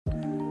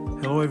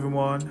Hello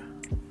everyone,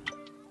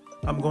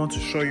 I'm going to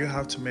show you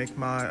how to make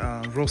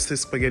my roasted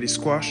spaghetti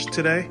squash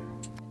today.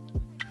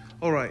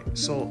 Alright,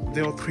 so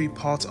there are three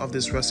parts of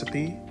this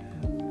recipe.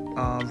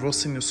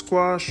 Roasting the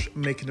squash,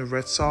 making the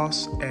red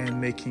sauce,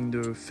 and making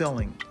the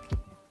filling.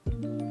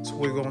 So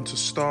we're going to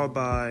start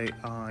by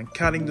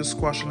cutting the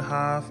squash in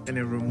half and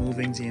then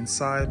removing the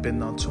inside, but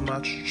not too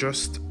much,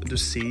 just the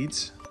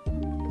seeds.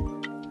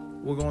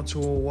 We're going to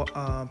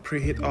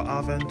preheat our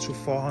oven to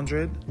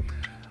 400.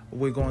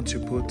 We're going to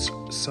put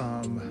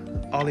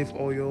some olive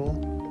oil,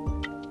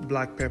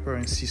 black pepper,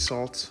 and sea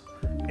salt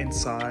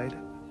inside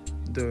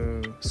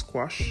the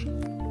squash.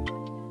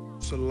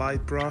 So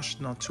light brush,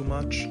 not too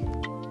much.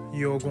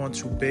 You're going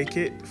to bake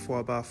it for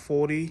about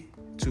 40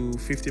 to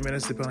 50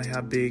 minutes, depending on how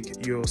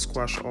big your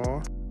squash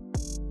are.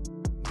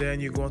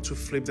 Then you're going to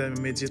flip them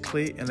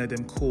immediately and let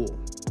them cool.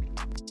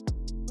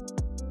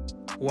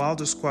 While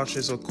the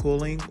squashes are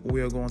cooling,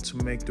 we are going to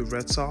make the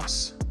red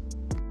sauce.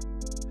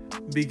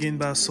 Begin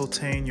by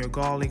sauteing your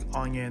garlic,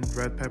 onion,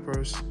 red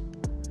peppers,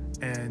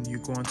 and you're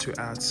going to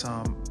add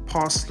some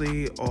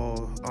parsley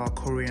or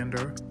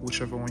coriander,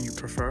 whichever one you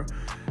prefer.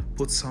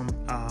 Put some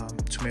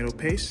tomato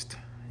paste.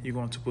 You're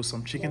going to put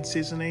some chicken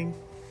seasoning,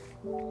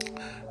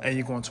 and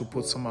you're going to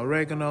put some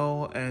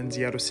oregano and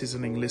the other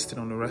seasoning listed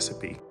on the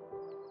recipe.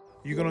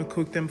 You're going to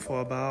cook them for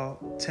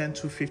about 10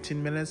 to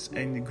 15 minutes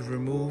and you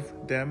remove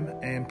them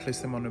and place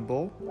them on a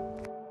bowl.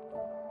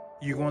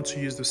 You're going to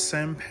use the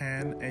same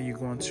pan and you're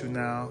going to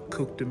now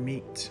cook the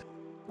meat.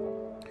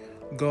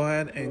 Go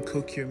ahead and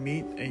cook your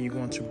meat and you're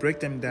going to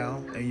break them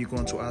down and you're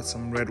going to add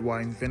some red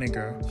wine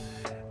vinegar.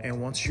 And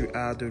once you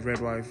add the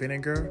red wine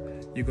vinegar,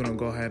 you're going to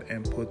go ahead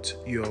and put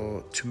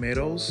your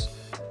tomatoes.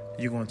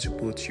 You're going to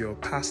put your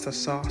pasta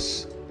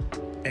sauce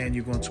and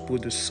you're going to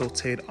put the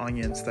sauteed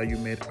onions that you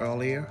made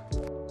earlier.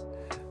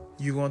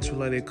 You're going to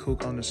let it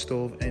cook on the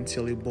stove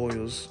until it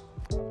boils.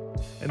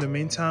 In the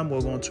meantime,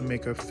 we're going to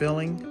make a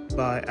filling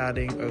by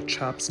adding a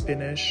chopped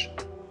spinach,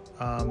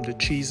 the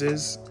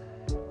cheeses,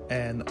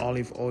 and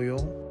olive oil,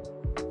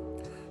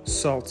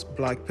 salt,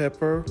 black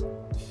pepper,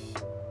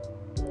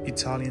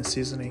 Italian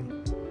seasoning.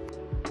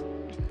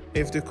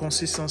 If the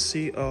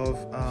consistency of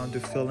the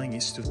filling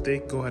is too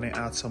thick, go ahead and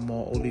add some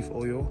more olive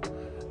oil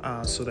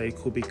so that it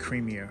could be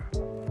creamier.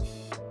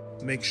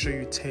 Make sure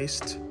you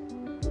taste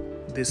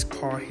this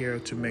part here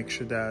to make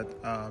sure that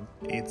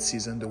it's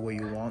seasoned the way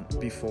you want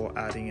before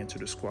adding it to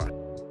the squash.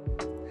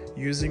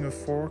 Using a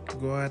fork,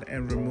 go ahead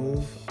and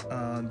remove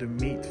the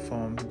meat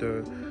from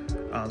the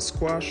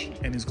squash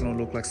and it's going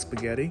to look like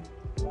spaghetti.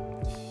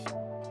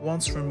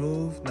 Once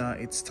removed, now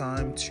it's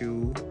time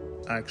to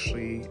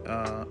actually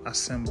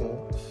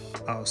assemble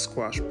our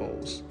squash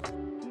bowls.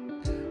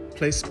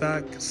 Place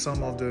back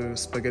some of the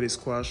spaghetti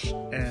squash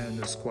and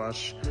the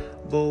squash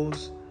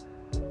bowls.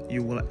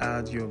 You will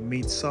add your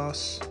meat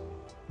sauce.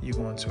 You're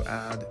going to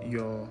add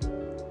your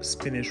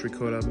spinach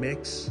ricotta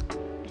mix.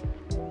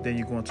 Then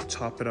you're going to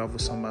top it off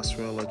with some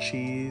mozzarella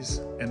cheese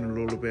and a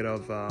little bit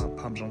of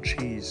Parmesan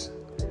cheese.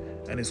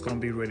 And it's going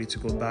to be ready to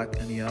go back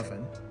in the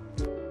oven.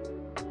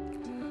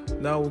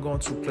 Now we're going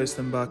to place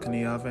them back in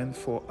the oven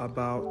for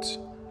about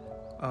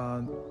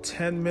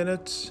 10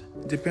 minutes,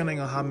 depending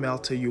on how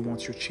melted you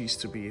want your cheese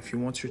to be. If you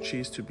want your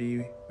cheese to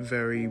be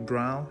very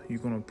brown, you're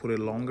going to put it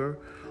longer.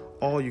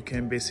 Or you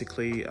can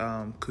basically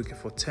cook it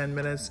for 10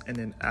 minutes and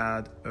then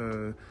add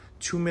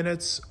 2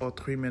 minutes or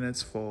 3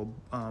 minutes for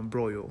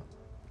broil.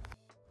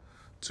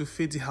 To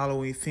fit the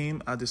Halloween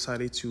theme, I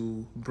decided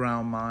to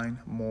brown mine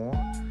more.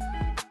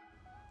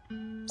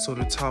 So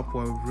the top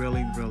were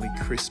really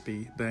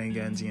crispy, but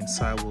again the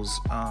inside was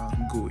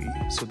gooey.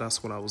 So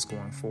that's what I was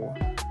going for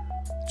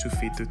to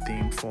fit the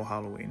theme for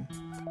Halloween.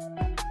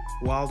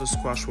 While the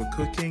squash were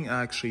cooking,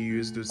 I actually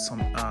used the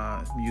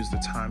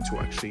time to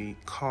actually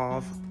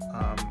carve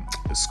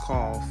a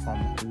skull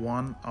from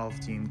one of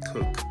the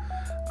uncooked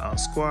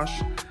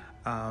squash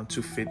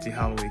to fit the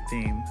Halloween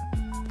theme.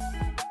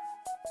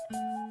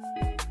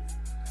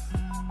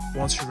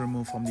 Once you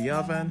remove from the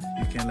oven,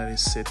 you can let it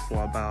sit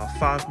for about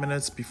 5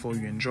 minutes before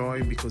you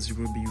enjoy, because it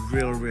will be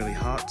really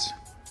hot.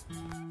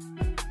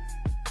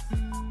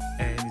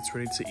 And it's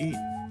ready to eat.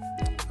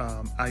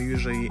 I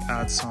usually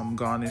add some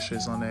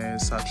garnishes on it,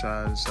 such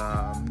as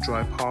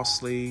dry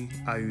parsley.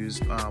 I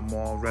use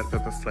more red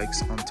pepper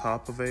flakes on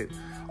top of it,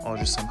 or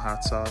just some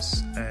hot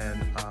sauce,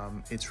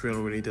 and it's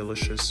really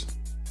delicious.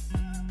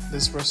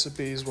 This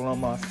recipe is one of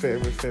my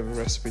favorite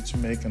recipes to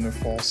make in the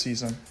fall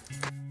season.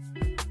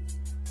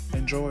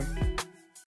 Enjoy.